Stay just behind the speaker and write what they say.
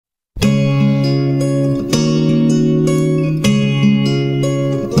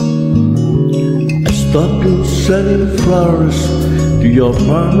stopped in sending flowers to your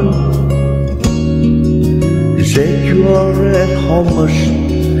apartment. You said you are at home much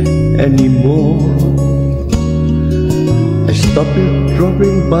anymore. I stopped in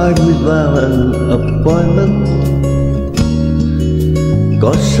dropping by without an appointment,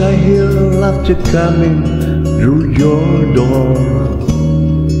 'cause I hear laughter coming through your door.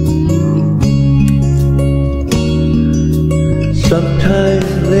 Sometimes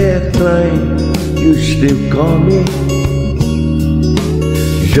late at night you still call me,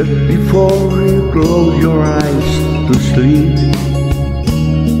 just before you close your eyes to sleep.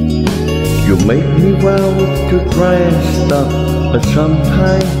 You make me vow to try and stop at some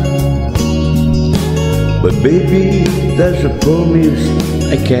time, but baby, there's a promise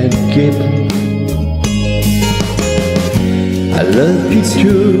I can't keep. I love you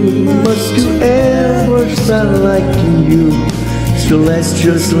too much to ever start liking you, so let's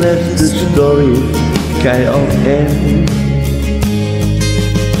just let the story kind of end.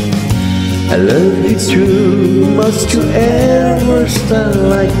 I love you too much to ever start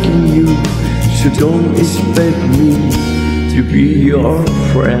liking you, so don't expect me to be your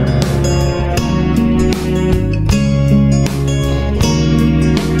friend.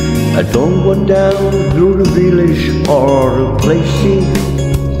 I don't go down through the village or the places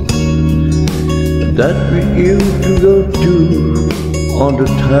that we used to go to all the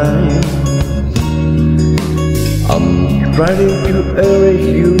time. I'm trying to erase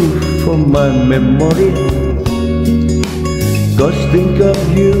you from my memory, 'cause think of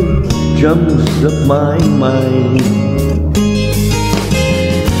you jumps up my mind.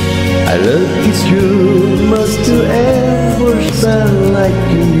 I love you too much to ever start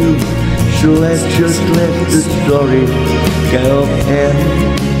liking you, so let's just let the story kind of end.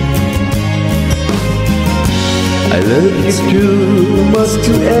 I love you too much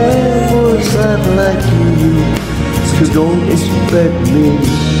to ever start liking you, so don't expect me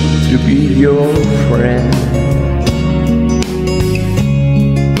to be your friend.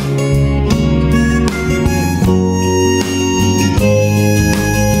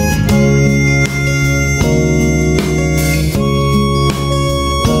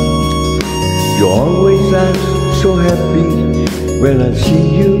 You always act so happy when I see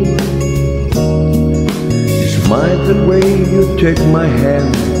you. You smile the way you take my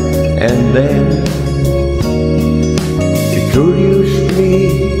hand, and then introduce me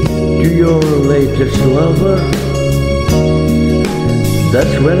to your latest lover.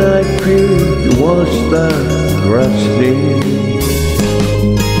 That's when I feel the walls start crashing.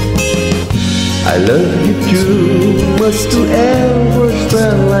 I love you too much to ever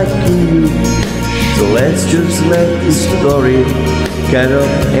start liking you, so let's just let the story kind of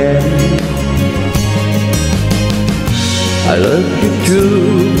end. I love you too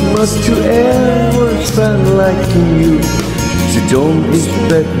much to ever start liking you, so don't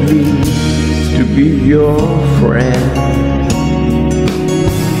expect me to be your friend.